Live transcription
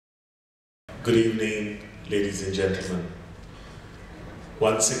Good evening, ladies and gentlemen.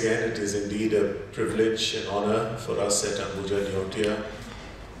 Once again, it is indeed a privilege and honor for us at Ambuja Neotia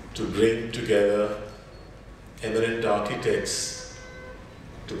to bring together eminent architects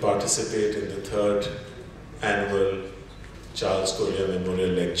to participate in the 3rd annual Charles Correa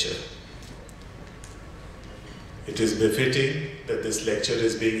Memorial Lecture. It is befitting that this lecture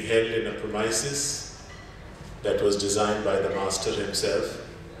is being held in a premises that was designed by the master himself.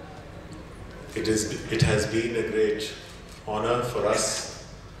 It has been a great honor for us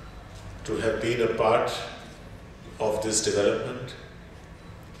to have been a part of this development.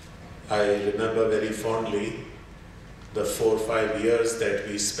 I remember very fondly the 4 or 5 years that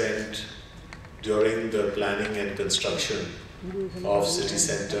we spent during the planning and construction of City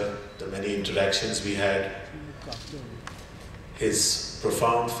Centre, the many interactions we had, his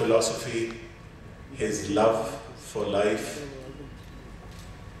profound philosophy, his love for life,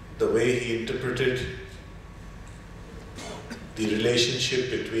 the way he interpreted the relationship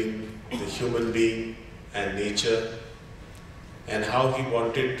between the human being and nature, and how he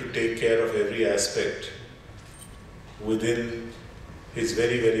wanted to take care of every aspect within his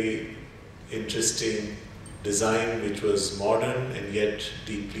very, very interesting design, which was modern and yet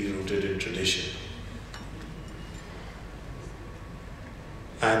deeply rooted in tradition.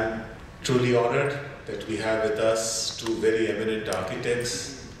 I'm truly honored that we have with us 2 very eminent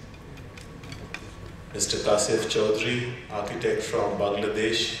architects. Mr. Kasif Chaudhry, architect from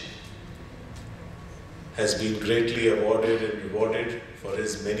Bangladesh, has been greatly awarded and rewarded for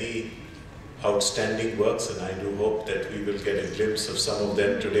his many outstanding works, and I do hope that we will get a glimpse of some of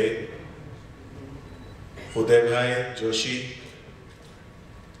them today. Uday Joshi,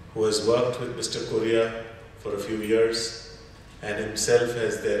 who has worked with Mr. Correa for a few years and himself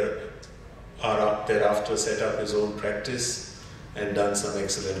has thereafter set up his own practice and done some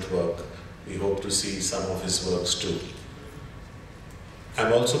excellent work. We hope to see some of his works too.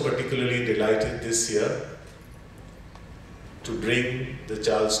 I'm also particularly delighted this year to bring the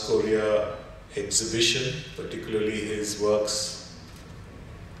Charles Correa exhibition, particularly his works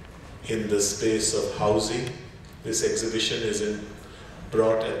in the space of housing. This exhibition is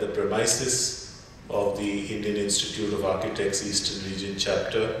brought at the premises of the Indian Institute of Architects Eastern Region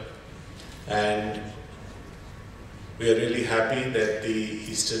chapter, and we are really happy that the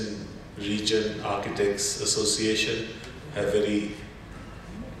Eastern Region Architects Association have very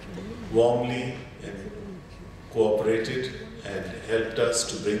warmly and cooperated and helped us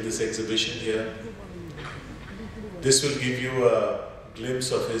to bring this exhibition here. This will give you a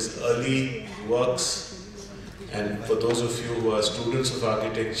glimpse of his early works, and for those of you who are students of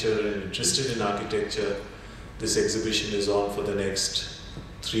architecture and interested in architecture, this exhibition is on for the next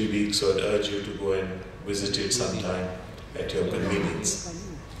 3 weeks, so I'd urge you to go and visit it sometime at your convenience.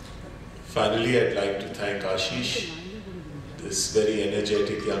 Finally, I'd like to thank Ashish, this very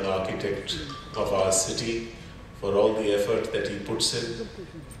energetic young architect of our city, for all the effort that he puts in.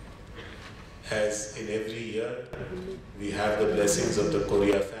 As in every year, we have the blessings of the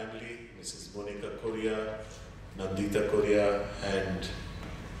Correa family, Mrs. Monica Correa, Nandita Correa, and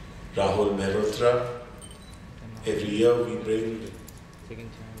Rahul Mehrotra. Every year we bring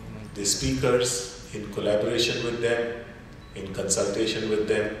the speakers in collaboration with them, in consultation with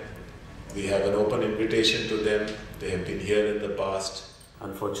them. We have an open invitation to them. They have been here in the past.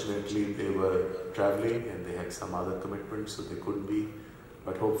 Unfortunately, they were traveling and they had some other commitments, so they couldn't be.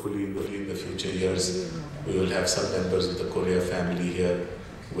 But hopefully in the future years, we will have some members of the Correa family here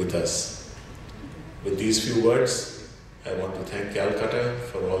with us. With these few words, I want to thank Calcutta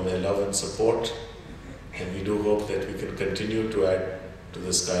for all their love and support, and we do hope that we can continue to add to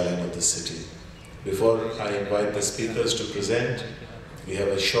the skyline of the city. Before I invite the speakers to present, we have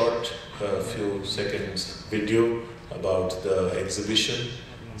a short, few seconds video about the exhibition,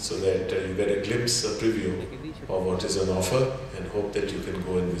 so that you get a glimpse, a preview of what is on offer, and hope that you can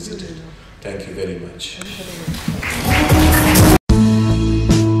go and visit it. Thank you very much.